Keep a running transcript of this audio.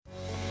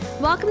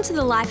Welcome to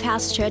the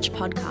Lifehouse Church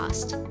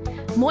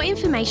podcast. More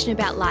information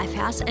about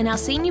Lifehouse and our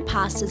senior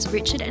pastors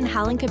Richard and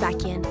Helen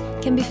Kobakian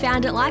can be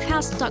found at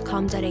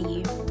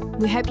lifehouse.com.au.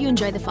 We hope you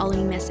enjoy the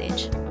following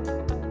message.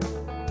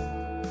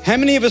 How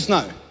many of us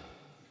know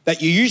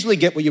that you usually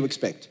get what you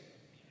expect?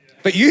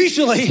 But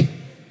usually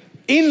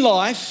in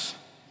life,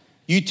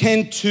 you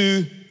tend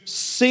to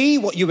see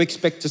what you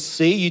expect to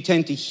see. You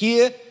tend to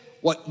hear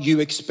what you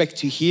expect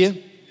to hear.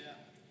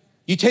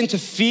 You tend to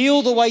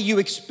feel the way you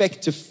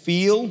expect to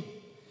feel.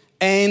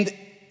 And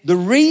the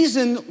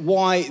reason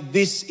why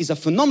this is a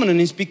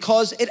phenomenon is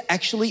because it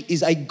actually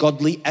is a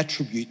godly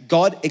attribute.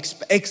 God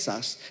expects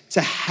us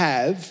to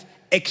have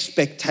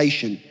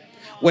expectation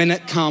when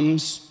it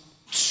comes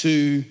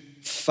to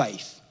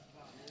faith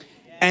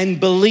and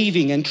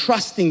believing and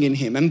trusting in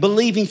Him and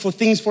believing for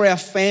things for our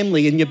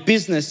family and your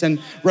business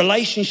and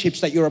relationships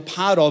that you're a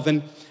part of.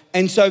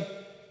 And so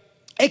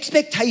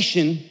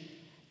expectation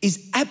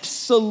is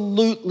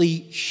absolutely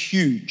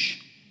huge.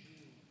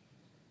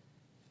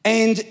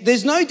 And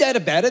there's no doubt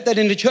about it that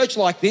in a church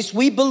like this,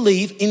 we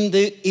believe in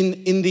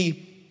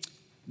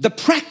the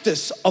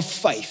practice of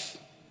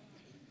faith.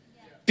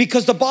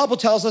 Because the Bible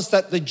tells us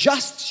that the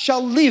just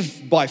shall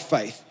live by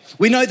faith.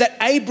 We know that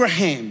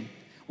Abraham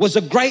was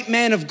a great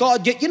man of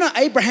God, yet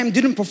Abraham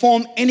didn't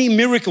perform any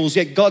miracles,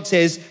 yet God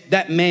says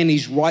that man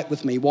is right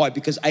with me. Why?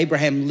 Because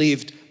Abraham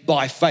lived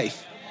by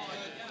faith.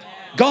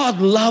 God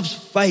loves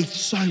faith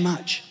so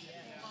much.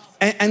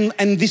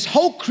 And this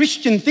whole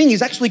Christian thing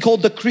is actually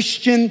called the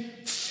Christian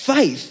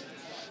faith.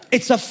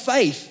 It's a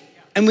faith,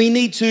 and we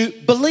need to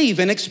believe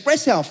and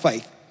express our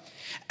faith.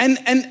 And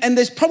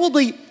there's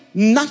probably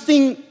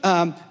nothing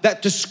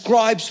that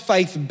describes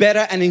faith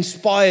better and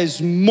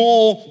inspires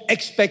more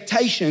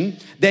expectation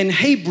than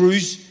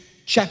Hebrews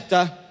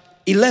chapter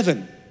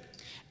 11.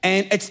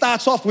 And it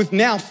starts off with,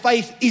 now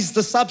faith is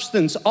the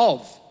substance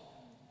of.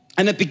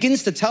 And it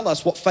begins to tell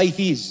us what faith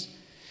is.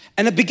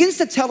 And it begins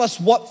to tell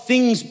us what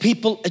things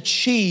people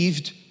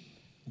achieved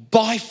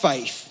by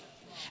faith.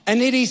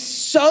 And it is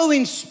so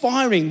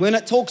inspiring when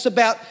it talks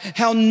about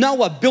how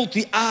Noah built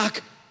the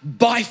ark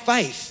by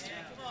faith.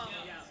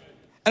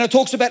 And it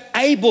talks about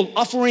Abel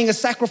offering a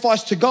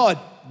sacrifice to God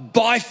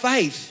by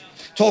faith.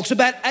 It talks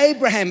about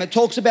Abraham. It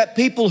talks about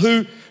people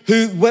who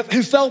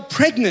fell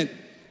pregnant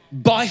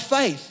by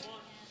faith.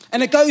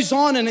 And it goes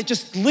on and it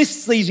just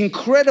lists these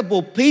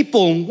incredible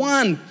people,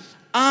 one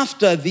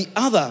after the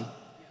other.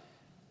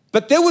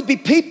 But there would be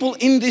people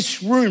in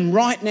this room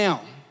right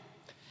now,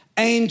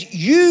 and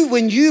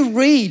when you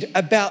read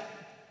about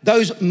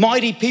those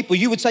mighty people,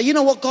 you would say, you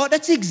know what, God,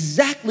 that's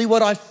exactly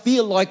what I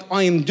feel like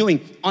I am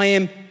doing. I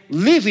am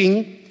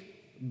living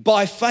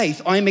by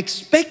faith. I am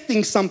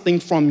expecting something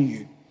from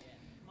you,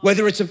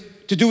 whether it's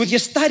to do with your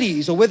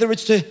studies or whether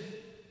it's to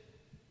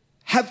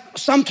have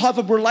some type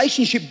of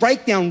relationship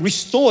breakdown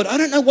restored. I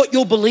don't know what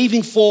you're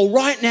believing for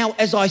right now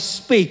as I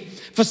speak.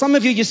 For some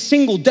of you, you're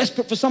single,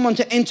 desperate for someone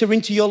to enter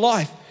into your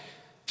life.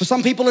 For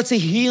some people, it's a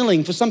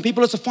healing. For some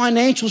people, it's a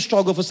financial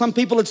struggle. For some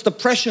people, it's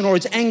depression or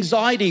it's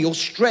anxiety or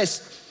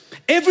stress.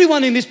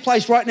 Everyone in this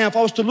place right now, if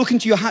I was to look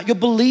into your heart, you're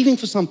believing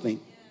for something.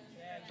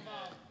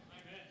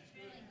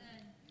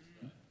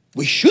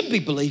 We should be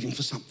believing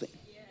for something.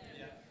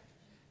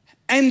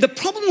 And the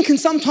problem can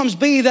sometimes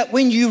be that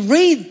when you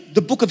read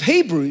the book of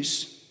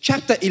Hebrews,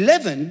 chapter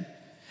 11,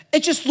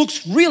 it just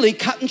looks really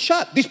cut and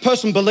shut. This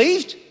person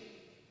believed,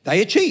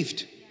 they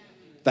achieved.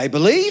 They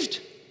believed,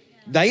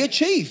 they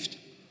achieved.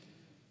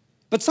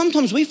 But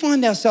sometimes we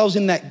find ourselves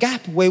in that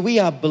gap where we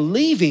are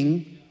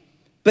believing,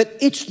 but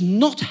it's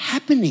not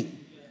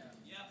happening.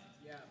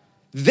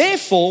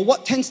 Therefore,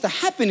 what tends to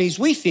happen is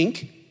we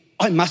think,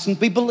 I mustn't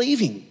be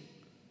believing.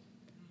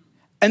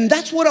 And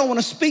that's what I want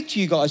to speak to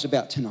you guys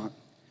about tonight.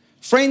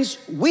 Friends,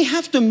 we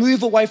have to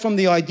move away from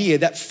the idea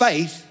that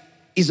faith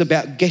is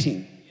about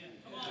getting.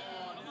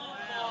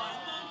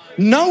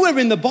 Nowhere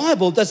in the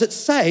Bible does it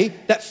say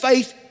that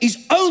faith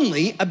is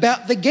only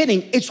about the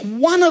getting. It's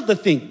one of the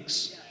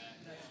things.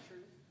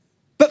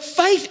 But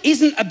faith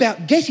isn't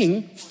about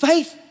getting.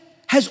 Faith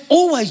has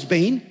always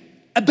been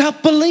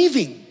about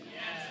believing.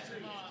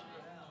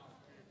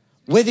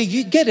 Whether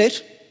you get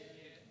it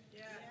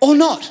or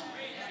not.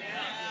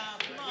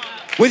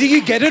 Whether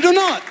you get it or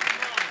not.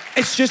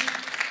 It's just,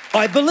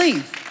 I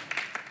believe.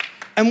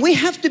 And we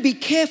have to be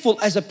careful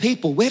as a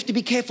people. We have to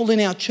be careful in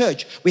our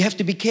church. We have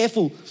to be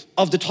careful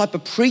of the type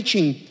of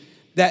preaching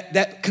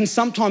that can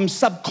sometimes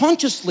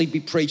subconsciously be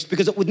preached,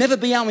 because it would never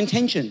be our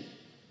intention.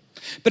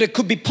 But it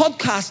could be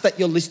podcasts that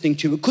you're listening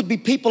to. It could be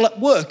people at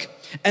work.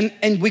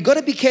 And we've got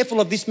to be careful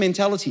of this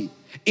mentality.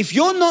 If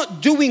you're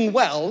not doing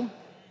well,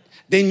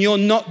 then you're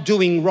not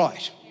doing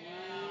right.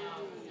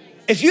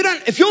 If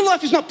your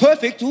life is not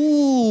perfect,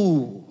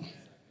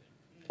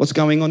 what's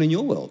going on in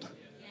your world?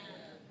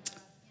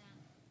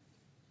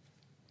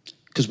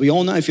 Because we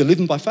all know if you're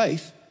living by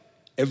faith,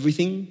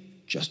 everything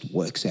just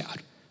works out.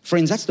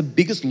 Friends, that's the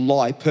biggest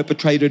lie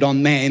perpetrated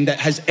on man that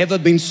has ever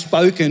been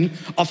spoken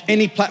of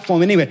any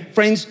platform anywhere.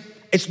 Friends,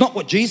 It's not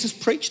what Jesus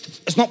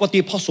preached. It's not what the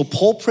Apostle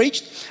Paul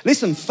preached.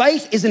 Listen,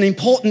 faith is an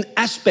important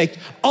aspect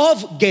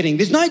of getting.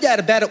 There's no doubt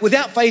about it.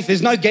 Without faith,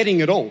 there's no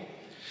getting at all.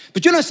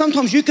 But you know,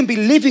 sometimes you can be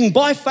living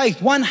by faith,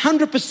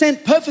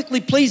 100% perfectly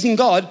pleasing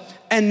God,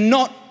 and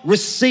not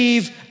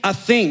receive a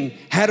thing.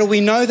 How do we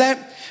know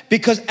that?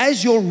 Because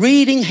as you're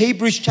reading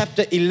Hebrews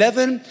chapter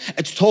 11,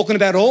 it's talking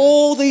about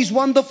all these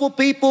wonderful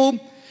people.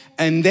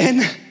 And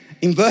then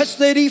in verse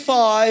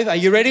 35, are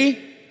you ready?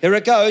 Here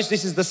it goes.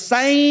 This is the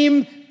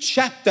same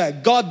chapter.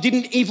 God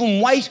didn't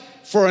even wait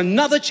for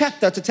another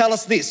chapter to tell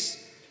us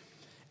this.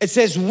 It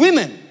says,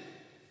 women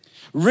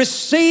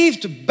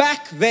received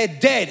back their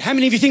dead. How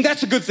many of you think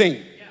that's a good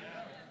thing?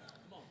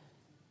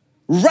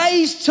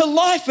 Raised to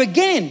life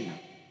again.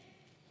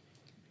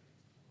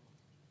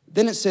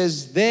 Then it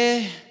says,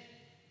 there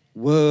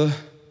were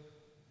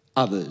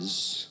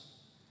others.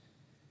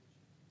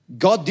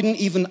 God didn't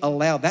even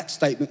allow that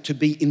statement to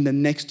be in the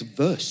next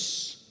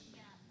verse.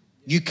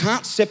 You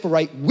can't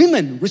separate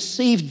women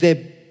received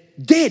their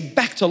dead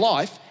back to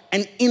life,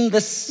 and in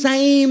the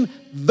same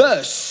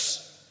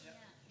verse,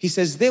 he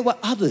says, there were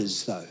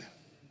others though.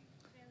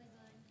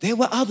 There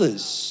were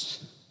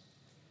others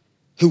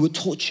who were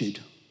tortured,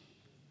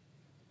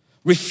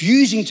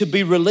 refusing to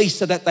be released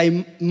so that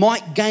they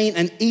might gain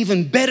an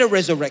even better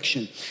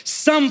resurrection.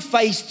 Some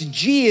faced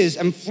jeers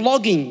and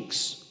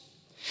floggings,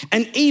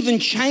 and even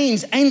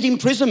chains and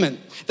imprisonment.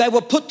 They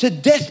were put to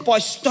death by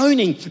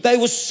stoning. They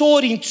were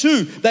sawed in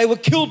two. They were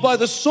killed by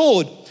the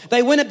sword.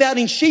 They went about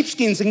in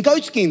sheepskins and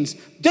goatskins,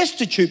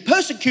 destitute,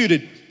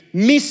 persecuted,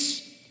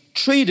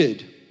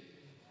 mistreated.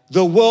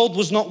 The world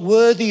was not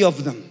worthy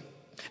of them.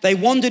 They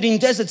wandered in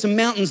deserts and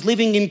mountains,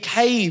 living in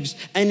caves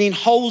and in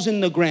holes in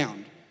the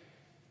ground.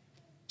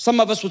 Some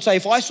of us would say,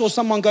 if I saw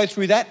someone go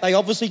through that, they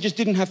obviously just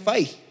didn't have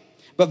faith.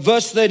 But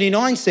verse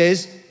 39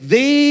 says,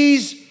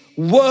 these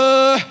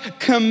were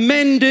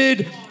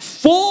commended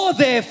for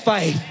their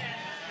faith.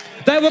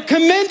 They were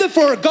commended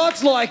for it.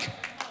 God's like,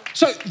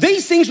 so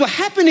these things were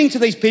happening to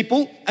these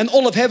people, and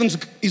all of heaven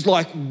is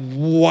like,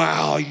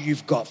 wow,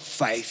 you've got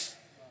faith.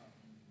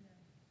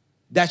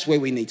 That's where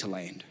we need to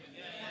land.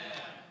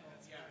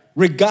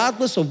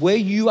 Regardless of where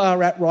you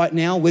are at right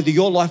now, whether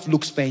your life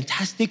looks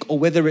fantastic or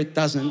whether it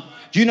doesn't,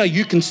 you know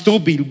you can still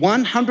be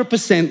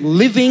 100%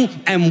 living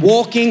and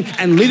walking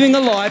and living a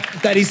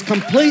life that is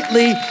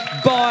completely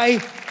by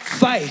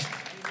faith.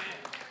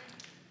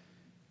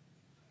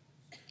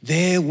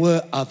 There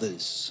were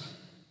others.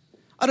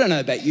 I don't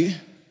know about you,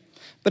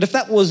 but if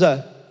that was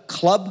a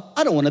club,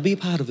 I don't want to be a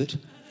part of it.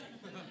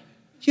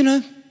 You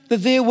know, the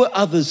There Were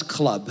Others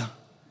club.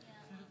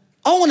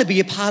 I want to be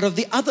a part of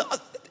the other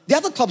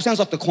club. Sounds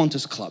like the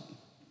Qantas club.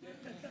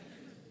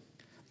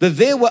 The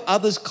There Were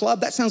Others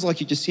club, that sounds like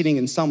you're just sitting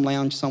in some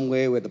lounge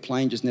somewhere where the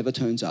plane just never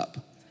turns up.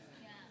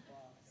 Yeah,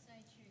 so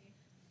true.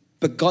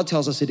 But God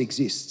tells us it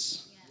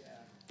exists.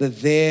 The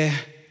There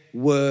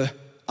Were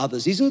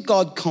Others. Isn't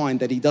God kind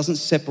that he doesn't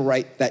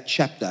separate that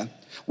chapter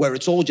where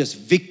it's all just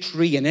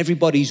victory and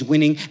everybody's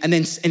winning, and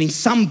in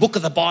some book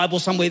of the Bible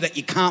somewhere that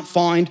you can't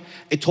find,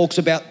 it talks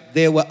about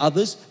there were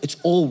others? It's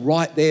all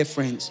right there,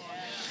 friends.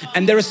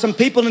 And there are some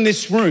people in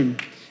this room,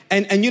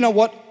 and you know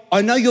what?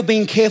 I know you're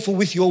being careful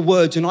with your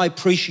words, and I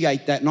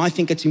appreciate that, and I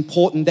think it's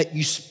important that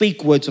you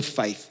speak words of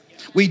faith.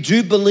 We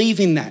do believe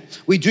in that.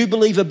 We do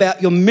believe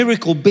about your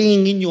miracle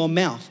being in your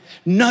mouth.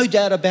 No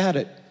doubt about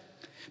it.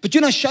 But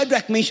you know,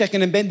 Shadrach, Meshach,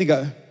 and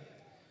Abednego,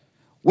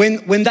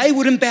 when they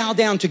wouldn't bow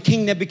down to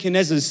King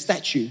Nebuchadnezzar's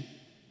statue,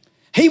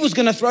 he was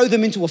going to throw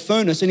them into a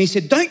furnace, and he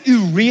said, don't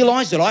you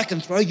realize that I can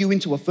throw you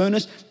into a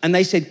furnace? And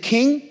they said,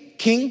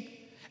 King,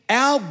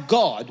 our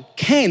God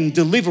can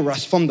deliver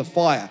us from the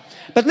fire.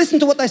 But listen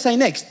to what they say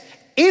next.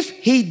 If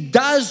he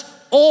does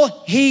or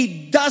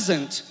he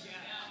doesn't,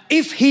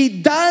 if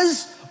he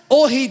does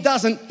or he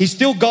doesn't, he's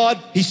still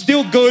God, he's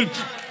still good,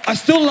 I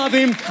still love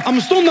him, I'm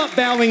still not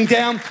bowing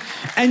down.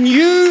 And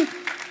you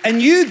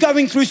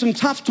going through some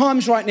tough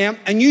times right now,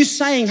 and you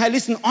saying, hey,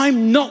 listen,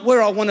 I'm not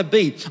where I want to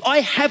be. I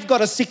have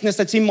got a sickness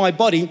that's in my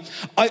body.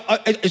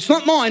 It's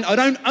not mine, I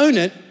don't own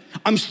it.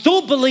 I'm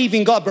still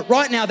believing God, but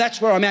right now that's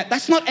where I'm at.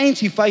 That's not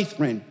anti-faith,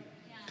 friend.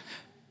 Yeah.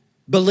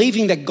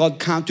 Believing that God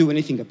can't do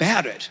anything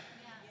about it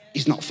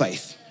is not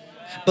faith.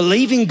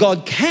 Believing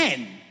God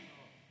can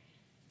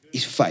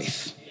is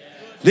faith.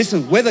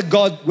 Listen, whether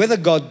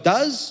God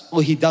does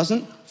or he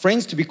doesn't,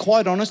 friends, to be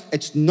quite honest,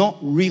 it's not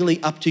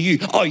really up to you.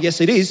 Oh,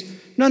 yes, it is.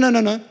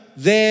 No.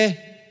 There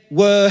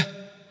were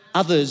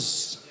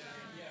others.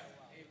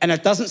 And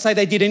it doesn't say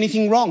they did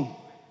anything wrong.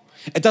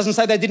 It doesn't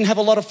say they didn't have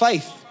a lot of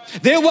faith.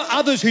 There were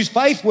others whose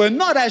faith were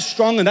not as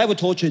strong and they were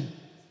tortured.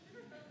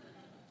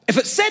 If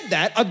it said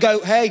that, I'd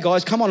go, hey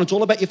guys, come on, it's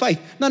all about your faith.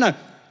 No,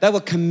 they were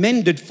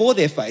commended for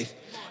their faith,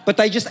 but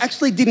they just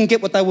actually didn't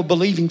get what they were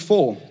believing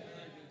for.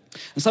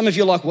 And some of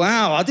you are like,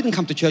 wow, I didn't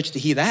come to church to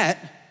hear that.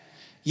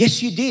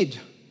 Yes, you did.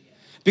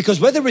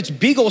 Because whether it's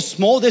big or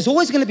small, there's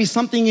always going to be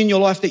something in your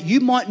life that you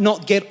might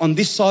not get on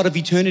this side of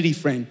eternity,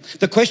 friend.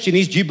 The question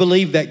is, do you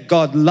believe that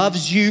God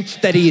loves you,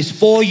 that he is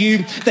for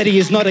you, that he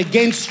is not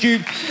against you?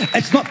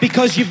 It's not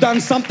because you've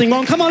done something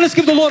wrong. Come on, let's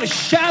give the Lord a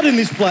shout in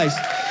this place.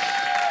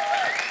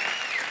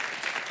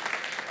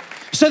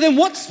 So then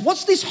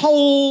what's this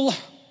whole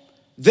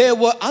there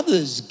were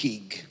others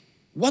gig?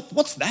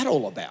 What's that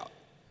all about?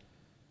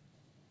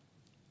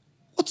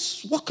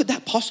 What could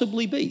that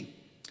possibly be?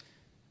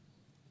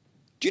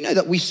 Do you know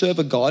that we serve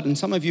a God? And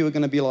some of you are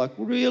going to be like,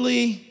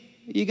 really?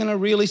 Are you going to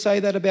really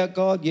say that about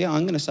God? Yeah,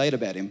 I'm going to say it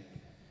about him. Do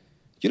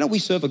you know we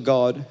serve a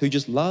God who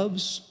just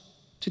loves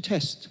to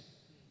test?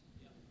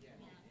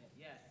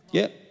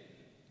 Yeah.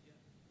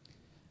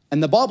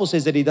 And the Bible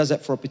says that he does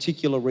that for a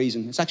particular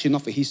reason. It's actually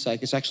not for his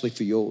sake, it's actually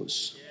for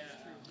yours.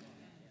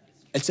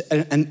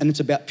 And it's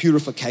about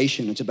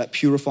purification. It's about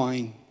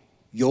purifying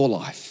your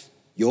life,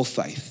 your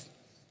faith.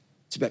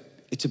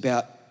 It's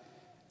about,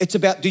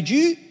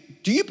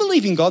 do you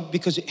believe in God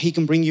because he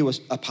can bring you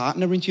a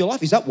partner into your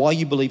life? Is that why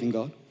you believe in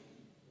God?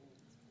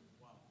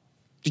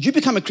 Did you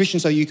become a Christian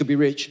so you could be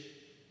rich?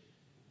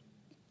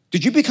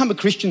 Did you become a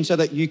Christian so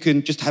that you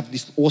can just have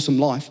this awesome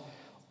life?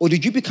 Or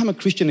did you become a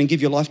Christian and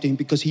give your life to him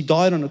because he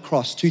died on a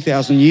cross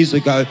 2,000 years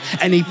ago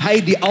and he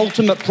paid the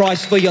ultimate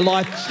price for your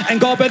life?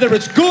 And God, whether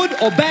it's good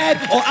or bad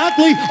or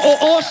ugly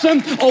or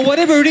awesome or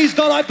whatever it is,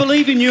 God, I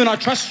believe in you and I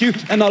trust you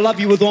and I love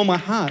you with all my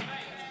heart.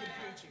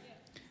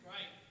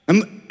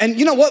 And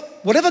you know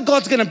what? Whatever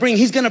God's going to bring,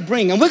 he's going to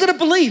bring. And we're going to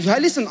believe. Hey,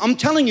 listen, I'm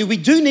telling you, we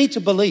do need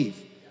to believe.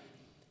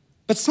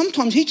 But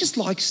sometimes he just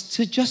likes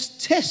to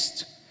just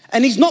test.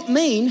 And he's not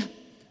mean.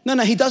 No,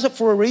 he does it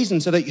for a reason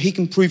so that he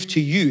can prove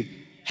to you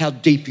how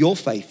deep your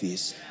faith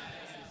is.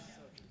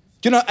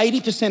 Do you know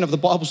 80% of the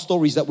Bible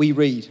stories that we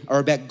read are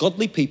about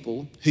godly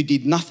people who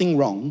did nothing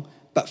wrong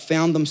but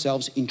found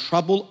themselves in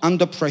trouble,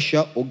 under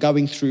pressure, or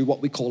going through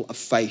what we call a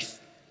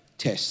faith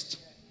test.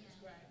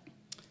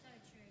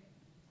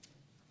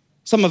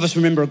 Some of us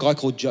remember a guy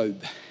called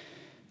Job.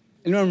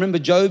 Anyone remember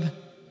Job?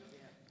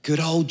 Good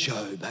old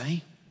Job,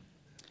 eh?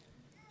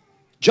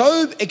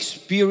 Job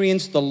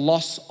experienced the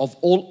loss of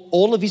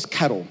all of his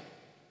cattle,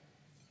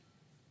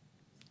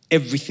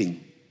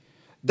 everything.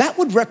 That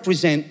would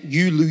represent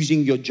you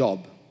losing your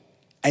job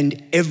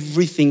and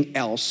everything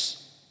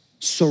else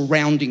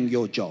surrounding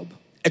your job.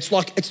 It's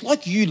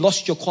like you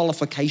lost your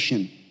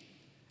qualification.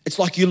 It's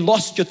like you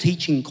lost your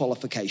teaching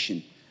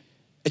qualification.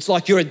 It's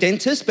like you're a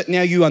dentist, but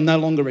now you are no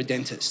longer a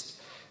dentist.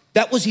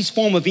 That was his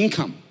form of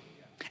income,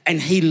 and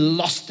he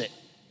lost it.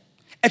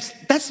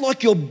 That's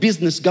like your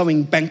business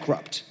going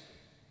bankrupt.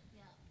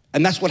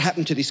 And that's what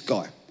happened to this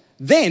guy.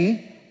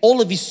 Then all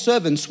of his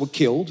servants were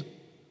killed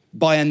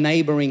by a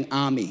neighboring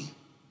army.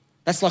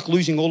 That's like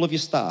losing all of your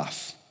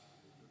staff,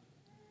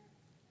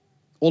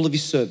 all of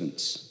his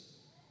servants.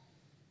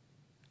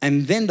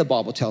 And then the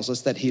Bible tells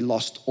us that he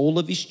lost all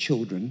of his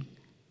children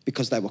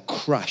because they were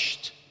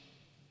crushed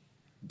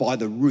by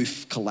the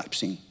roof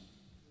collapsing.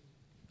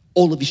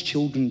 All of his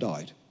children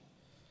died.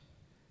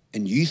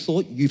 And you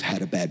thought you've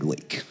had a bad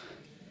week.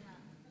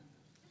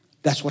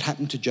 That's what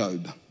happened to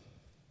Job.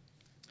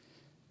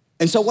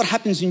 And so what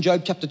happens in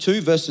Job chapter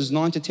 2, verses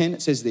 9 to 10,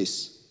 it says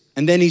this.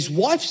 And then his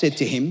wife said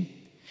to him,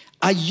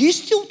 are you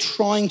still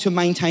trying to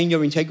maintain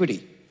your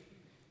integrity?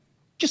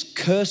 Just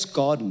curse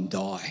God and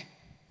die.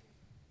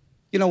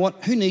 You know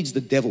what? Who needs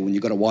the devil when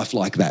you've got a wife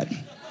like that?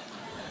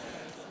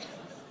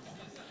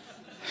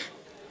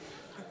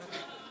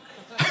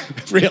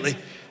 Really?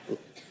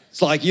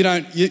 It's like you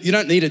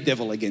don't need a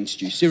devil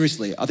against you.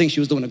 Seriously, I think she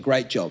was doing a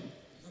great job.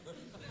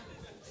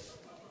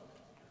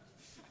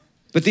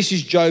 But this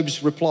is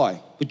Job's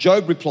reply. But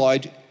Job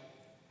replied,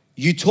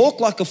 you talk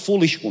like a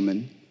foolish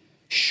woman.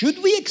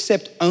 Should we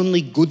accept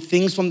only good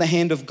things from the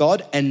hand of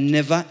God and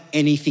never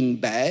anything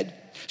bad?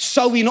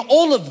 So in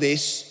all of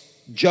this,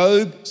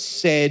 Job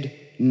said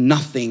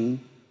nothing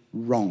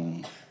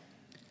wrong.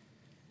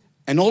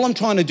 And all I'm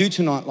trying to do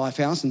tonight,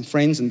 Lifehouse and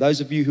friends and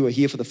those of you who are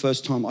here for the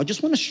first time, I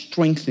just want to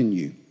strengthen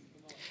you.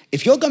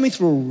 If you're going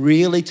through a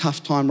really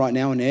tough time right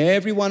now and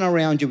everyone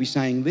around you is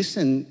saying,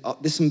 listen,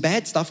 there's some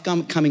bad stuff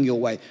coming your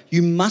way.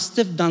 You must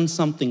have done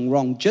something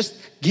wrong. Just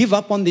give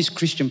up on this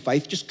Christian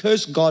faith. Just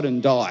curse God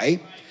and die.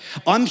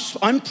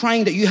 I'm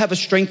praying that you have a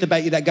strength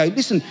about you that go,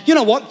 listen, you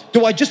know what?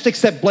 Do I just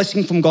accept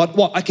blessing from God?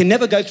 What? I can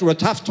never go through a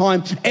tough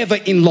time ever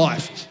in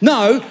life.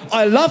 No,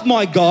 I love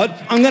my God.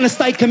 I'm going to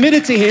stay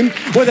committed to him.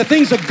 Whether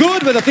things are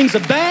good, whether things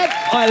are bad,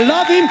 I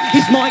love him.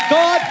 He's my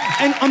God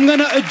and I'm going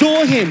to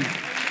adore him.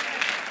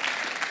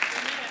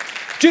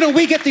 Do you know,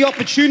 we get the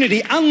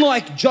opportunity,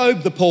 unlike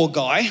Job, the poor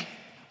guy,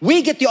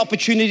 we get the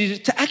opportunity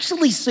to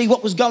actually see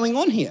what was going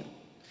on here.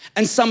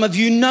 And some of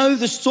you know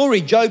the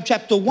story, Job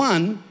chapter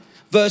 1,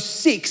 verse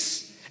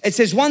 6. It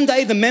says, one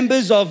day the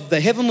members of the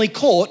heavenly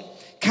court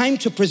came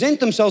to present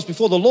themselves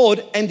before the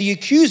Lord, and the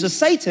accuser,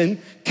 Satan,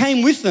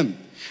 came with them.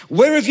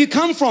 Where have you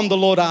come from? The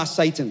Lord asked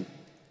Satan.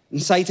 And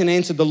Satan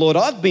answered the Lord,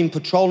 I've been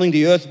patrolling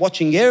the earth,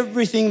 watching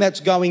everything that's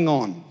going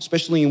on,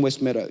 especially in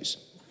West Meadows.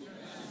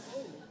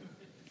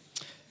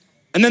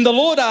 And then the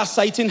Lord asked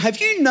Satan, have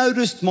you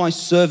noticed my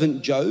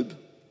servant Job?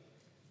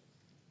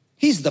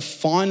 He's the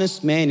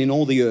finest man in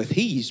all the earth.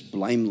 He is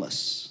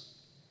blameless,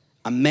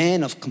 a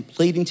man of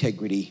complete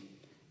integrity,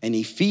 and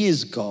he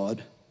fears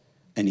God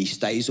and he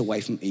stays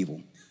away from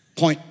evil.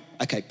 Point.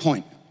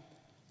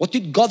 What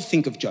did God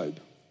think of Job?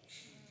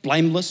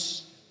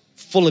 Blameless,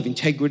 full of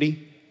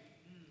integrity,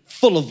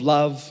 full of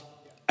love,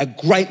 a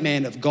great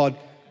man of God.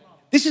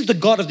 This is the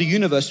God of the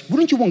universe.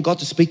 Wouldn't you want God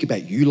to speak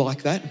about you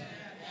like that?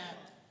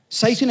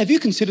 Satan, have you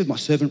considered my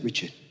servant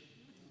Richard?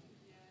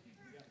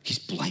 He's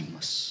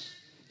blameless.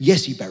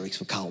 Yes, he barracks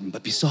for Carlton,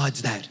 but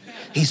besides that,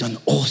 he's an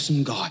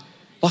awesome guy.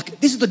 Like,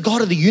 this is the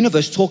God of the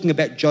universe talking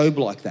about Job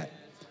like that.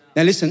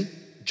 Now listen,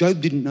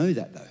 Job didn't know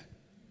that though.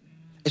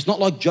 It's not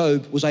like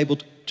Job was able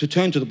to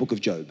turn to the book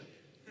of Job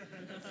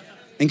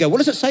and go, what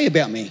does it say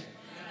about me?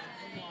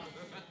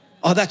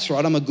 Oh, that's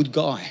right, I'm a good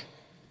guy.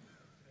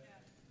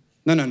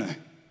 No.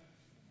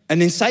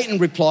 And then Satan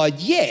replied,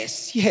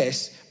 yes,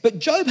 but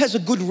Job has a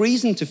good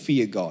reason to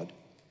fear God.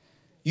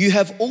 You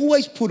have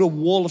always put a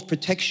wall of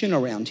protection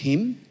around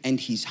him and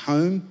his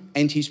home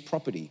and his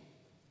property.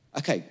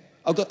 Okay,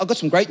 I've got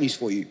some great news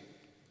for you.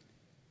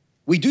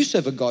 We do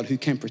serve a God who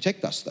can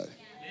protect us though.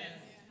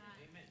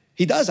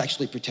 He does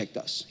actually protect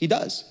us, he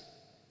does.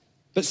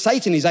 But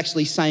Satan is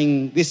actually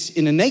saying this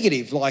in a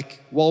negative,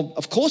 like, well,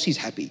 of course he's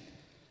happy.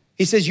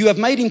 He says, you have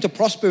made him to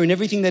prosper in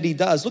everything that he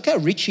does. Look how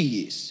rich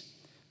he is.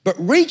 But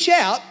reach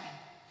out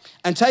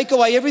and take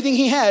away everything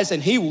he has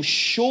and he will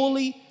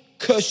surely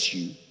curse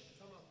you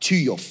to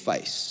your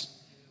face.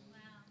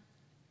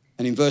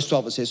 And in verse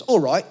 12 it says, all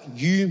right,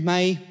 you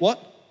may what?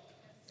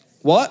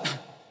 What?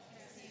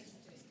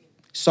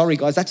 Sorry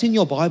guys, that's in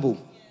your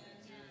Bible.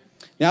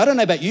 Now I don't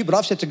know about you, but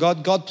I've said to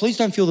God, God, please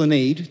don't feel the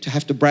need to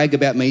have to brag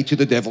about me to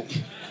the devil.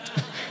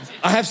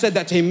 I have said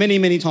that to him many,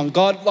 many times.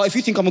 God, like, if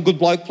you think I'm a good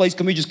bloke, please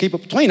can we just keep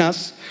it between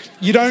us?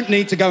 You don't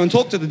need to go and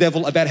talk to the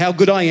devil about how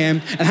good I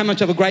am and how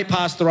much of a great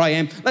pastor I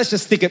am. Let's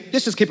just keep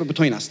it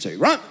between us two,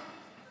 right?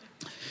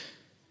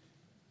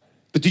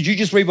 But did you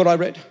just read what I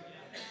read?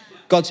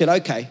 God said,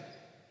 okay,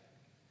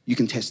 you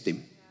can test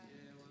him.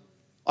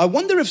 I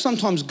wonder if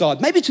sometimes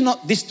God, maybe to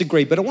not this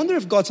degree, but I wonder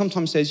if God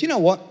sometimes says, you know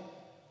what?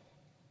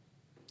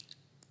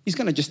 He's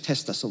going to just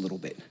test us a little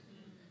bit.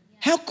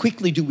 How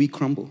quickly do we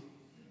crumble?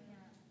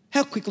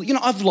 How quickly?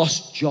 I've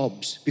lost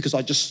jobs because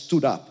I just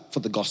stood up for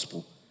the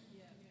gospel.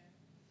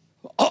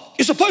 Oh,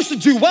 you're supposed to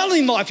do well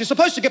in life. You're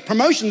supposed to get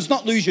promotions,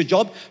 not lose your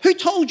job. Who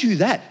told you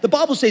that? The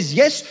Bible says,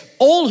 yes,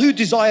 all who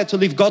desire to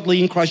live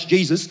godly in Christ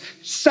Jesus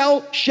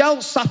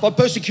shall suffer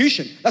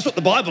persecution. That's what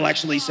the Bible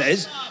actually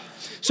says.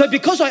 So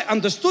because I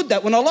understood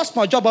that, when I lost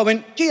my job, I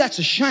went, gee, that's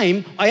a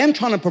shame. I am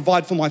trying to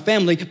provide for my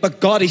family, but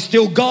God is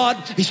still God.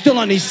 He's still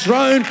on his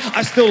throne.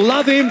 I still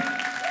love him.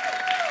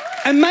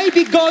 And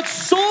maybe God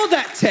saw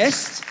that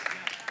test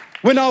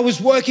when I was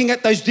working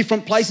at those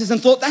different places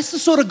and thought, that's the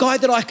sort of guy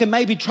that I can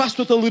maybe trust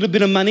with a little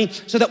bit of money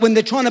so that when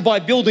they're trying to buy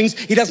buildings,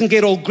 he doesn't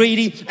get all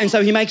greedy and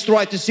so he makes the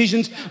right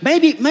decisions.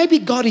 Maybe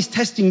God is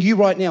testing you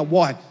right now.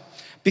 Why?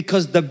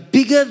 Because the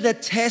bigger the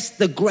test,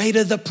 the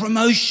greater the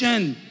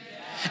promotion.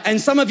 And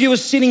some of you are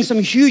sitting some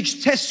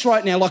huge tests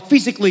right now, like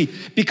physically,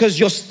 because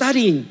you're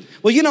studying.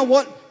 Well, you know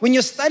what? When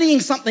you're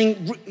studying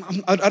something,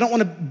 I don't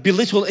want to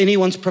belittle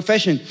anyone's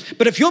profession,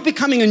 but if you're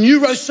becoming a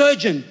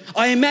neurosurgeon,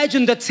 I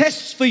imagine the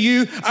tests for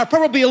you are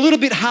probably a little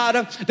bit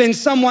harder than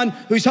someone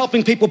who's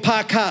helping people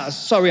park cars.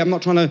 Sorry, I'm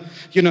not trying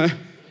to,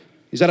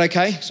 is that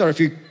okay? Sorry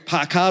if you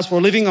park cars for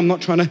a living, I'm not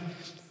trying to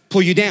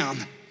pull you down.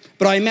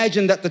 But I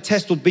imagine that the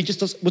test would be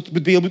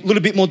a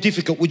little bit more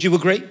difficult. Would you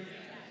agree?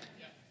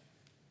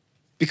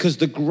 Because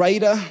the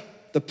greater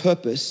the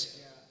purpose,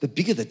 the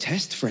bigger the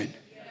test, friend.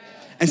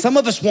 And some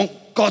of us want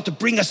God to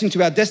bring us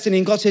into our destiny,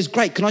 and God says,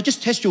 great, can I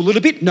just test you a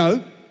little bit?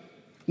 No,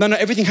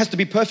 everything has to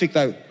be perfect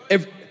though.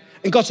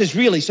 And God says,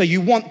 really? So you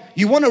want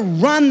to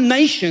run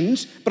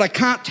nations, but I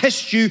can't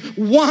test you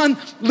one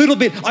little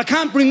bit. I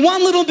can't bring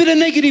one little bit of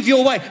negative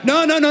your way.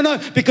 No.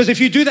 Because if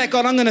you do that,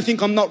 God, I'm going to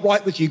think I'm not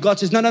right with you. God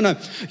says, no.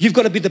 You've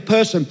got to be the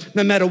person,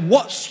 no matter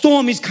what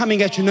storm is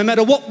coming at you, no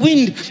matter what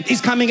wind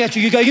is coming at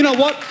you, you go, you know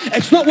what?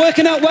 It's not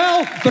working out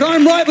well, but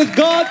I'm right with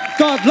God.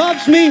 God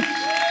loves me.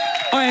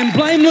 I am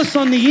blameless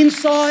on the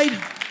inside.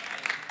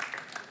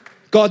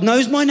 God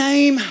knows my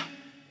name.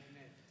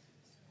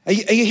 Are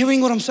you hearing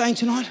what I'm saying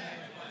tonight?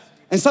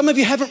 And some of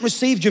you haven't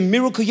received your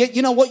miracle yet.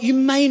 You know what? You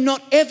may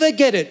not ever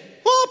get it.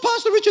 Oh,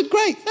 Pastor Richard,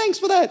 great. Thanks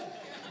for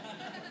that.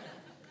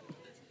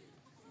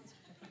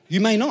 You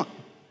may not.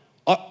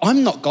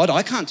 I'm not God.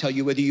 I can't tell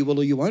you whether you will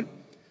or you won't.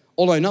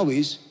 All I know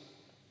is,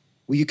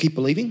 will you keep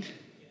believing?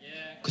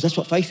 Because that's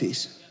what faith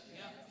is.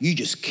 You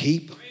just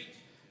keep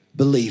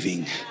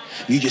believing.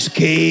 You just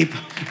keep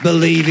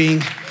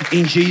believing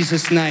in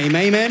Jesus' name.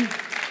 Amen.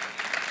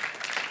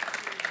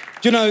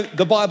 Do you know,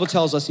 the Bible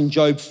tells us in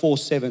Job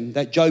 4:7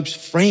 that Job's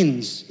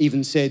friends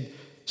even said,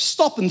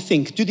 stop and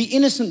think, do the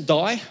innocent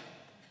die?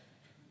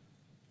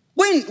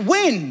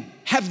 When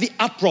have the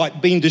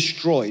upright been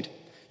destroyed?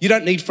 You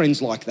don't need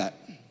friends like that.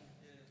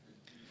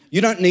 You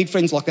don't need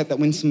friends like that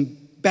when some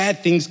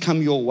bad things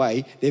come your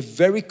way, they're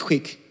very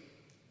quick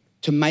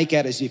to make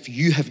out as if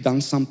you have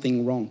done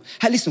something wrong.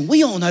 Hey, listen,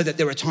 we all know that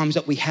there are times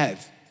that we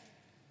have.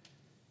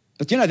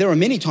 But there are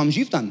many times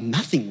you've done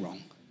nothing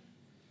wrong.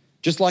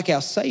 Just like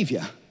our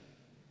Savior.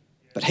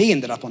 But he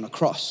ended up on a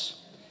cross.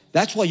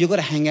 That's why you've got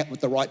to hang out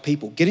with the right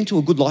people. Get into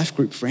a good life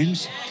group,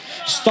 friends.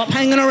 Stop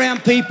hanging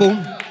around people.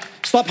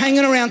 Stop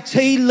hanging around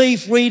tea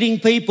leaf reading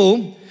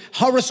people,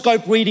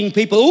 horoscope reading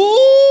people.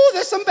 Ooh,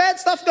 there's some bad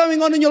stuff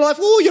going on in your life.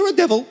 Ooh, you're a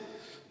devil.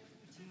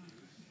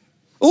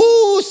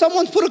 Ooh,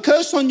 someone's put a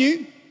curse on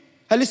you.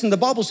 Hey, listen, the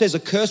Bible says a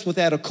curse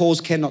without a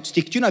cause cannot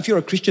stick. Do you know if you're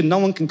a Christian, no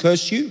one can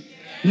curse you?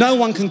 No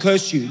one can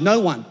curse you.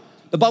 No one.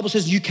 The Bible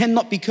says you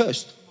cannot be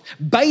cursed.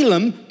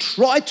 Balaam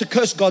tried to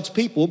curse God's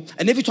people,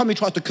 and every time he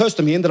tried to curse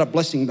them, he ended up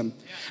blessing them.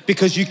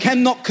 Because you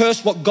cannot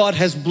curse what God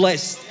has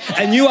blessed.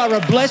 And you are a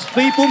blessed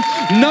people.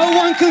 No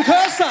one can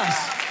curse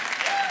us.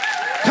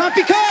 Can't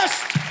be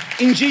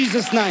cursed in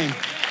Jesus' name.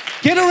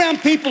 Get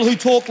around people who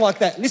talk like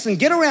that. Listen,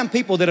 get around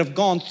people that have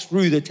gone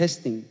through the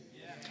testing.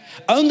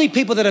 Only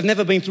people that have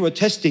never been through a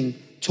testing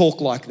talk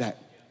like that.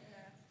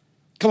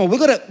 Come on, we've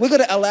got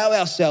to allow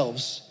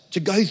ourselves to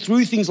go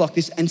through things like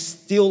this and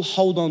still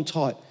hold on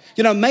tight.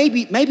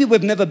 Maybe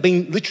we've never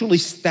been literally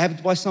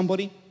stabbed by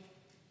somebody,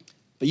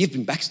 but you've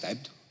been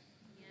backstabbed.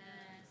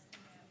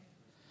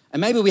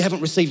 And maybe we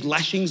haven't received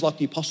lashings like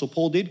the Apostle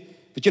Paul did,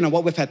 but you know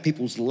what? We've had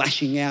people's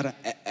lashing out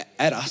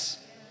at us.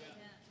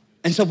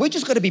 And so we've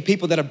just got to be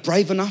people that are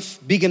brave enough,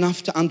 big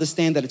enough to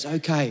understand that it's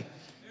okay.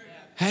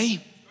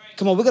 Hey,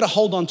 come on, we've got to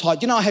hold on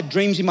tight. I had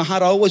dreams in my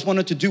heart. I always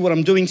wanted to do what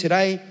I'm doing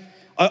today.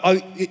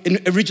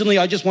 Originally,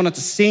 I just wanted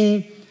to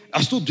sing.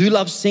 I still do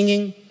love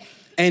singing.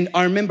 And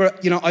I remember,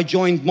 I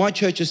joined my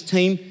church's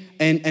team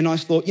and I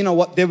thought, you know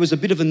what, there was a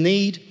bit of a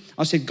need.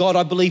 I said, God,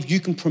 I believe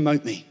you can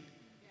promote me.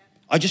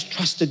 I just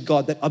trusted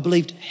God that I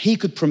believed he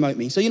could promote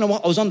me. So you know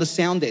what, I was on the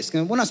sound desk.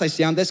 And when I say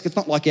sound desk, it's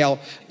not like our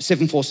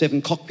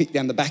 747 cockpit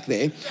down the back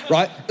there,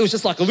 right? It was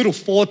just like a little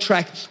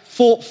 4-track,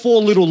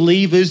 four little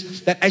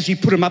levers that as you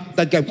put them up,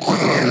 they'd go.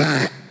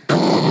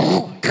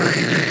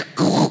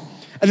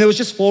 And there was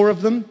just 4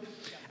 of them.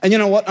 And you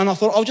know what, and I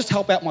thought, I'll just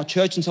help out my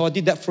church. And so I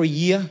did that for a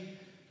year,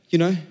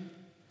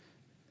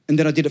 And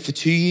then I did it for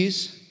 2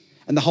 years.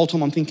 And the whole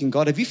time I'm thinking,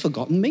 God, have you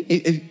forgotten me?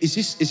 Is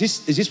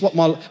this what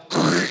my...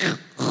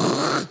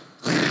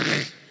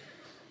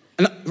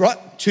 And right,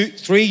 2,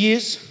 3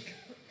 years,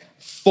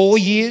 4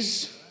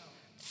 years,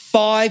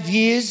 5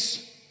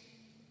 years,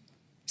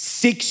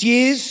 6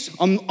 years.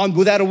 I'm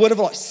without a word of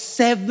like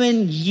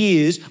 7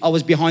 years I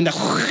was behind that.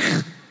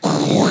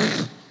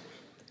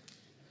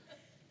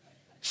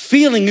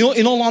 Feeling,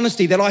 in all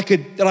honesty, that I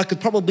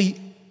could probably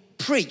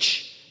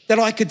preach, that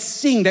I could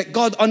sing, that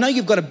God, I know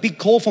you've got a big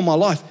call for my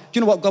life. Do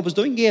you know what God was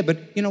doing? Yeah, but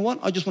you know what?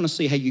 I just want to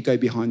see how you go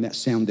behind that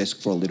sound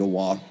desk for a little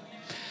while.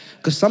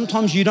 Because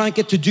sometimes you don't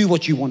get to do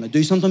what you want to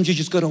do. Sometimes you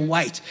just got to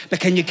wait.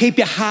 But can you keep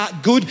your heart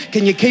good?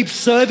 Can you keep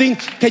serving?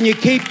 Can you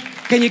keep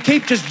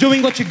just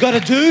doing what you got to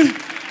do?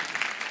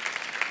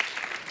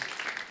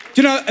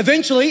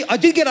 Eventually I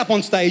did get up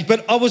on stage,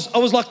 but I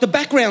was like the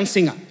background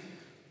singer.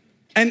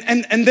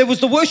 And there was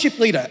the worship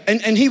leader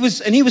and he was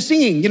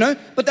singing,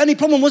 but the only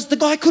problem was the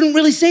guy couldn't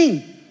really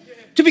sing,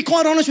 to be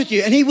quite honest with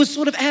you. And he was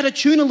sort of out of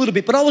tune a little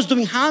bit, but I was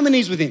doing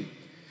harmonies with him.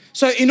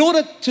 So in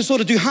order to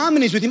sort of do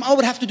harmonies with him, I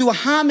would have to do a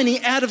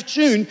harmony out of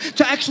tune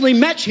to actually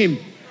match him.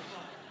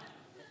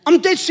 I'm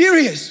dead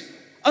serious.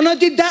 And I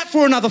did that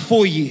for another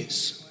 4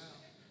 years.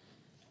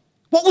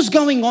 What was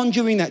going on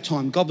during that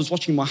time? God was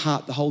watching my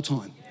heart the whole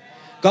time.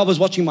 God was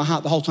watching my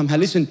heart the whole time. Hey,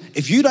 listen,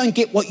 if you don't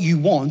get what you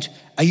want,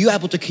 are you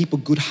able to keep a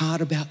good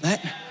heart about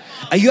that?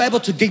 Are you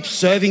able to keep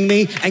serving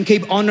me and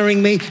keep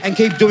honoring me and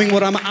keep doing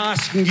what I'm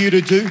asking you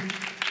to do?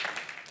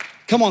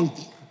 Come on,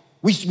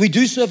 we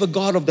do serve a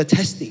God of the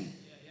testing.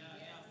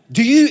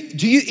 Do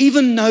you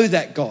even know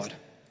that God?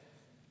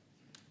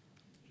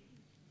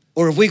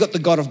 Or have we got the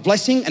God of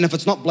blessing, and if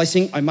it's not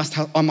blessing, I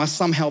must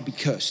somehow be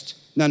cursed?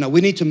 No,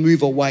 we need to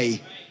move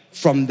away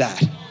from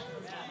that.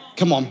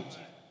 Come on.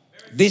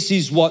 This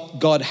is what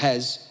God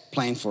has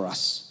planned for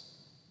us.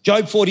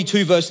 Job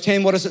 42 verse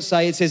 10, what does it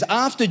say? It says,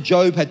 after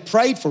Job had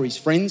prayed for his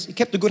friends, he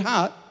kept a good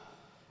heart.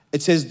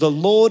 It says, the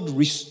Lord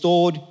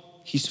restored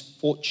his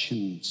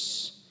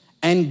fortunes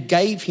and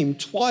gave him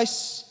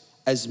twice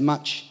as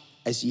much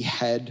as he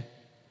had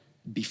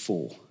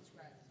before.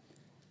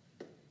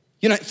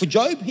 For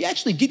Job, he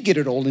actually did get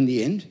it all in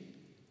the end.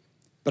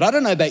 But I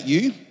don't know about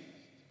you,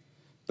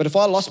 but if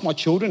I lost my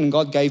children and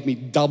God gave me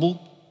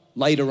double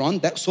later on,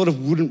 that sort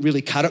of wouldn't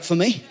really cut it for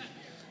me.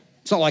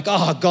 It's not like,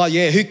 oh God,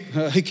 yeah,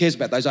 who cares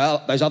about those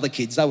other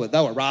kids? They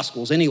were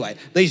rascals anyway.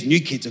 These new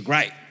kids are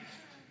great.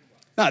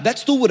 No, that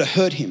still would have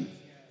hurt him.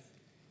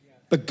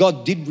 But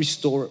God did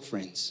restore it,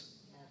 friends.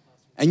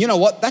 And you know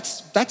what?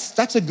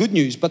 That's a good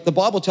news. But the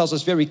Bible tells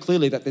us very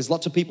clearly that there's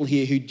lots of people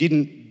here who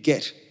didn't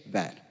get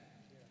that.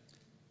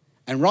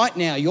 And right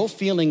now, you're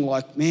feeling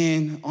like,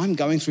 man, I'm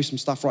going through some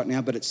stuff right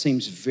now, but it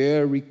seems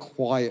very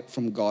quiet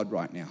from God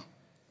right now.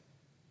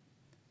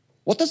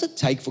 What does it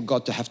take for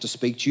God to have to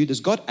speak to you? Does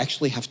God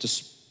actually have to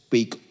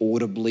speak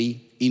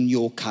audibly in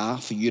your car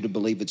for you to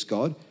believe it's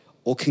God?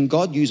 Or can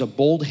God use a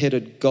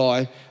bald-headed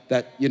guy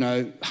that,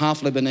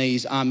 half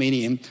Lebanese,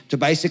 Armenian, to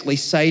basically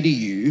say to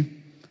you,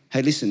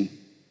 hey, listen,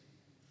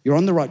 you're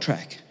on the right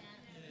track.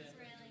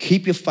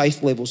 Keep your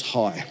faith levels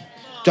high.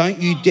 Don't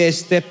you dare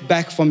step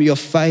back from your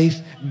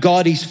faith.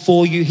 God is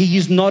for you. He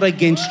is not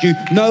against you.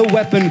 No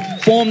weapon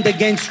formed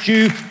against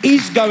you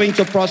is going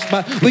to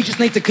prosper. We just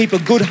need to keep a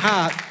good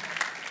heart.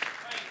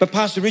 But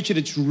Pastor Richard,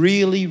 it's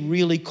really,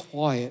 really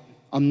quiet.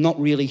 I'm not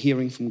really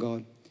hearing from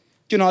God.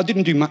 I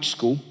didn't do much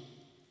school.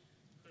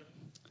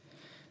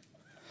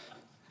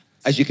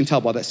 As you can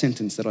tell by that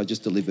sentence that I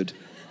just delivered.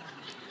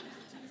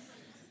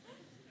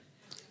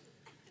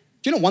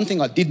 Do you know one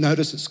thing I did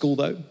notice at school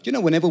though? Do you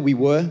know whenever we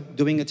were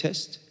doing a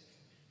test?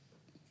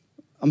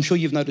 I'm sure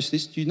you've noticed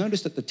this. Do you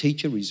notice that the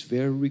teacher is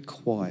very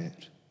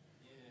quiet?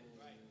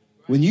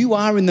 When you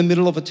are in the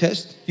middle of a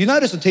test, you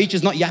notice the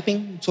teacher's not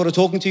yapping, sort of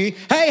talking to you.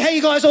 Hey, how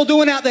you guys all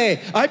doing out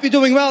there? I hope you're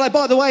doing well.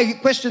 By the way,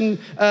 question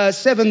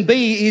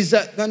 7B is,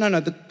 no,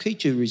 the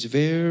teacher is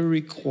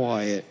very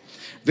quiet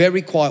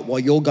while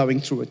you're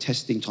going through a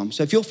testing time.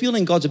 So if you're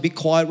feeling God's a bit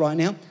quiet right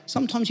now,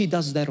 sometimes he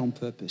does that on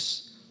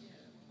purpose.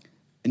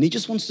 And he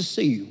just wants to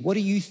see, what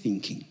are you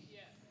thinking?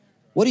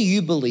 What are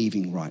you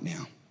believing right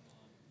now?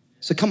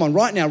 So come on,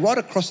 right now, right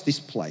across this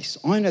place,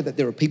 I know that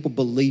there are people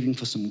believing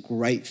for some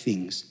great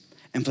things.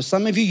 And for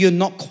some of you, you're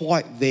not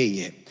quite there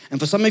yet. And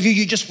for some of you,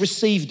 you just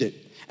received it.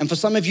 And for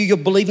some of you, you're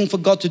believing for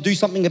God to do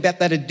something about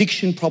that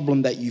addiction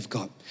problem that you've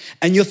got.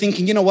 And you're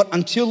thinking, you know what,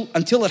 until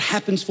it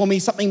happens for me,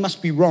 something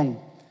must be wrong.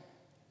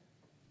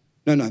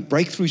 No,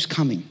 breakthrough's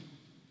coming.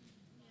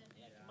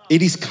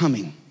 It is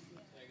coming.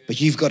 But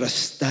you've got to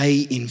stay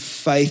in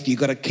faith. You've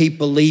got to keep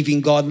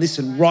believing God.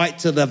 Listen, right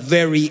to the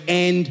very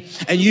end.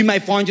 And you may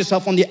find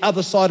yourself on the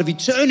other side of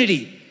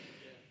eternity.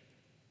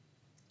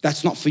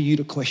 That's not for you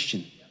to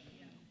question.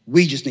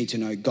 We just need to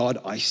know, God,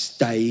 I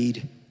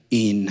stayed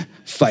in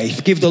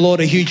faith. Give the Lord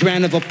a huge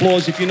round of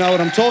applause if you know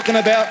what I'm talking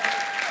about.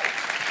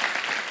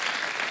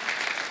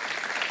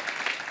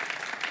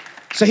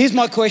 So here's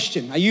my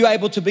question. Are you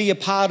able to be a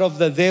part of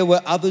the There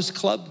Were Others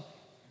club?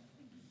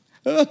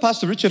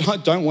 Pastor Richard, I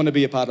don't want to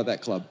be a part of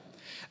that club.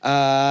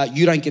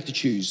 You don't get to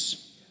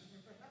choose.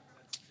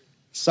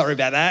 Sorry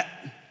about that.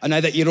 I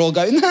know that you'd all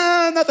go,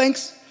 no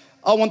thanks.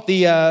 I want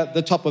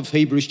the top of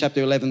Hebrews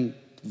chapter 11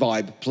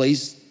 vibe,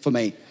 please, for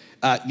me.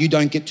 You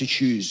don't get to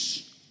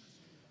choose.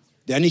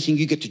 The only thing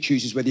you get to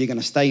choose is whether you're going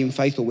to stay in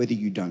faith or whether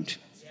you don't.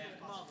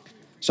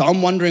 So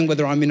I'm wondering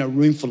whether I'm in a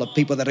room full of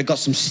people that have got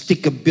some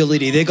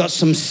stickability. They've got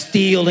some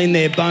steel in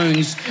their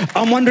bones.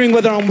 I'm wondering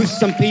whether I'm with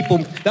some people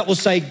that will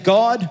say,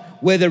 God,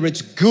 whether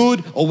it's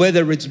good or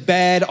whether it's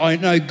bad, I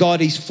know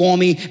God is for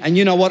me. And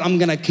you know what? I'm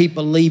going to keep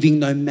believing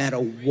no matter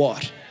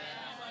what.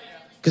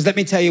 Because let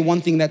me tell you one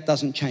thing that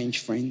doesn't change,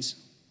 friends.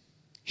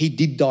 He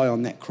did die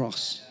on that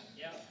cross.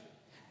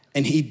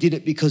 And he did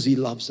it because he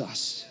loves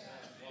us.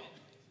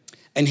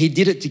 And he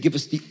did it to give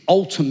us the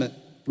ultimate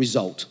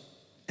result.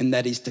 And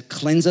that is to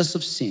cleanse us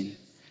of sin.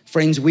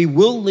 Friends, we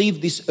will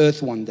leave this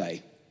earth one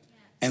day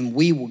and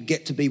we will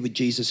get to be with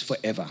Jesus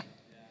forever.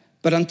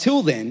 But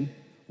until then,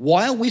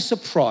 why are we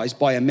surprised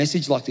by a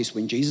message like this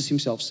when Jesus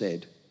himself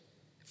said,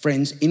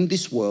 friends, in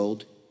this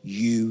world,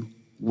 you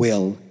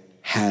will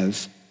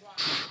have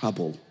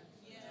trouble.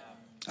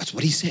 That's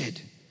what he said.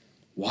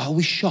 Why are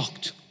we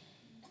shocked?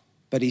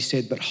 But he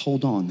said, but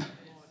hold on,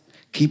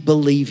 keep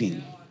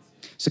believing.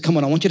 So come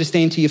on, I want you to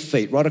stand to your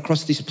feet right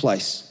across this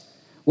place.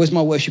 Where's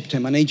my worship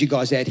team? I need you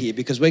guys out here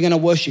because we're going to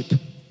worship.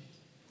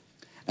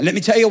 And let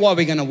me tell you why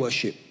we're going to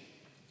worship.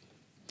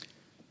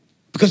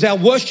 Because our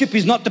worship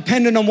is not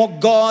dependent on what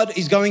God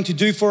is going to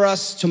do for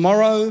us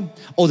tomorrow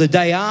or the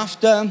day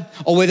after,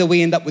 or whether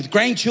we end up with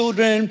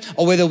grandchildren,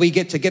 or whether we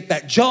get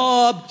that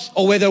job,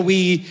 or whether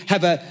we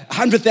have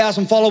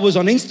 100,000 followers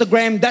on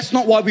Instagram. That's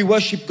not why we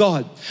worship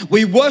God.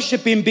 We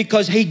worship him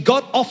because he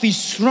got off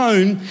his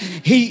throne.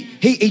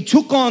 He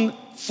took on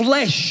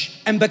flesh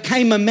and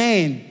became a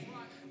man,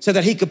 so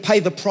that he could pay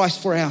the price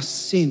for our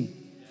sin.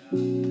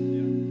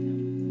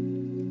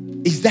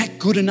 Is that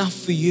good enough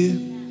for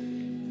you?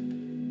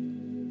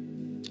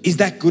 Is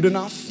that good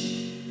enough? Do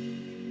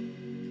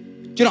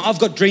you know, I've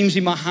got dreams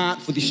in my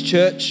heart for this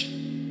church.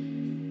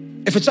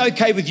 If it's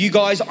okay with you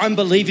guys, I'm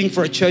believing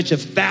for a church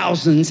of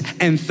thousands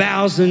and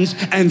thousands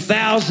and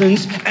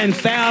thousands and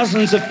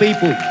thousands of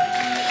people.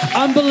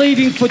 I'm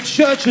believing for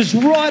churches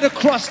right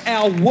across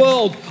our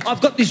world. I've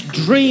got this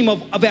dream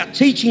of our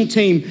teaching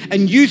team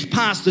and youth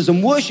pastors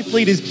and worship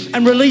leaders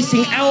and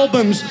releasing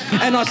albums.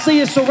 And I see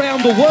us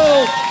around the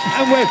world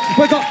and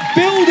we've got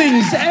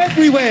buildings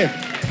everywhere.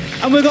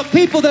 And we've got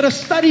people that have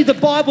studied the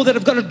Bible, that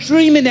have got a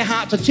dream in their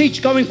heart to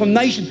teach, going from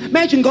nation.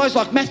 Imagine guys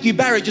like Matthew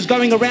Barrett just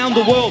going around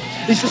the world.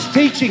 He's just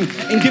teaching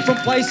in different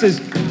places.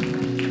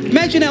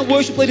 Imagine our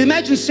worship leaders.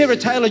 Imagine Sarah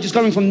Taylor just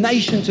going from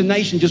nation to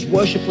nation, just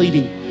worship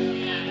leading.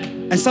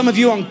 And some of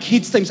you on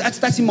kids teams,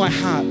 that's in my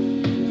heart.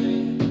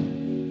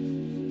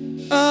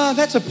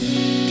 That's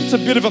a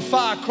bit of a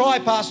far cry,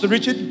 Pastor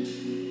Richard.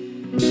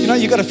 You know,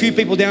 you've got a few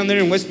people down there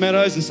in West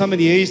Meadows and some in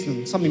the east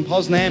and some in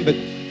Poznan, but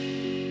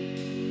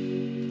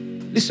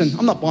listen,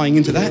 I'm not buying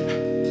into that.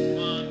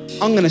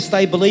 I'm going to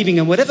stay believing,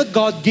 and whatever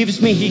God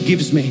gives me, He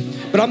gives me.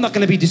 But I'm not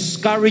going to be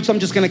discouraged. I'm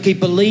just going to keep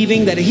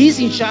believing that He's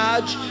in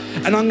charge,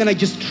 and I'm going to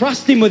just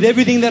trust Him with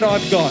everything that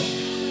I've got.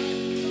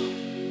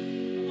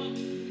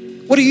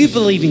 What are you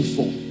believing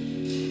for?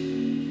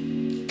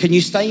 Can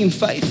you stay in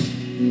faith?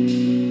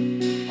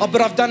 Oh,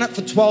 but I've done it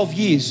for 12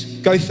 years.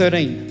 Go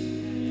 13.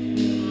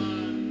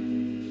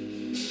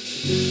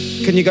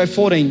 Can you go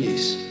 14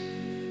 years?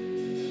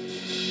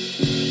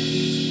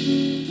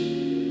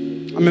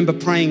 I remember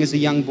praying as a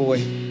young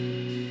boy,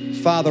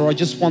 Father, I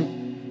just want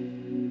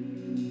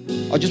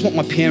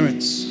my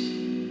parents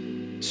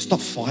to stop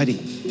fighting.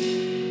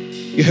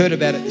 You heard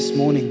about it this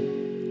morning.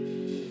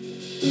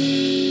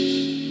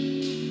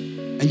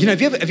 And you know,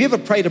 have you ever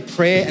prayed a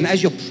prayer and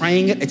as you're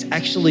praying it, it's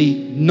actually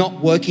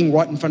not working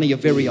right in front of your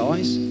very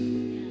eyes?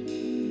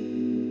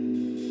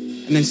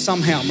 And then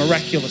somehow,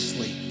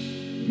 miraculously,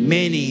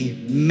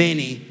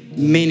 many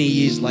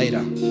years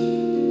later,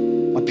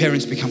 my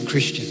parents become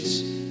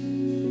Christians.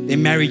 Their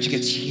marriage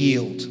gets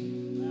healed.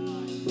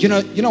 You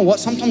know what?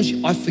 Sometimes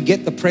I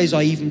forget the prayers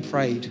I even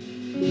prayed.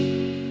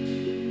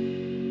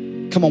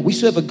 Come on, we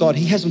serve a God.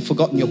 He hasn't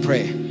forgotten your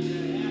prayer.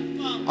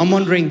 I'm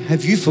wondering,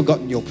 have you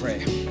forgotten your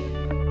prayer?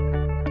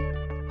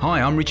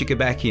 Hi, I'm Richard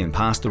Kobakian,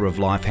 pastor of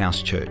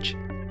Lifehouse Church.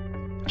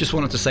 Just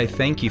wanted to say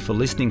thank you for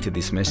listening to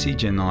this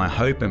message, and I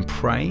hope and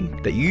pray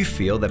that you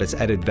feel that it's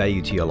added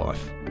value to your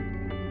life.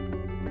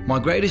 My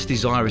greatest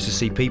desire is to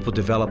see people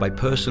develop a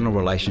personal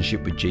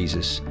relationship with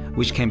Jesus,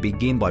 which can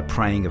begin by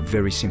praying a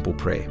very simple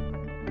prayer.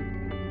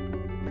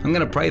 I'm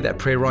going to pray that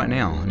prayer right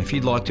now, and if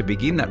you'd like to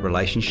begin that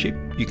relationship,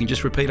 you can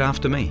just repeat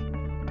after me.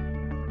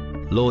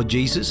 Lord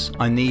Jesus,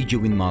 I need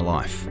you in my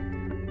life.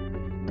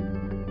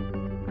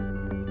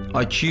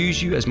 I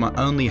choose you as my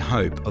only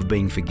hope of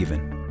being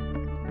forgiven.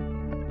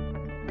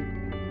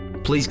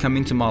 Please come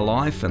into my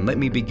life and let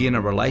me begin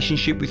a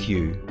relationship with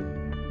you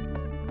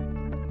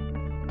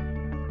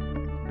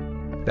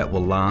that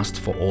will last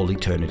for all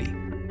eternity.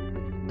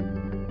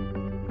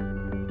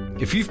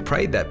 If you've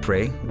prayed that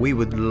prayer, we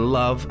would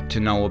love to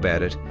know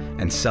about it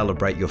and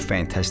celebrate your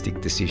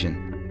fantastic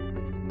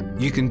decision.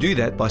 You can do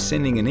that by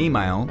sending an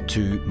email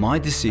to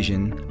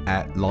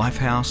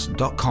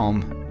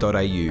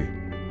mydecision@lifehouse.com.au.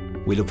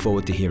 We look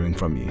forward to hearing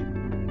from you.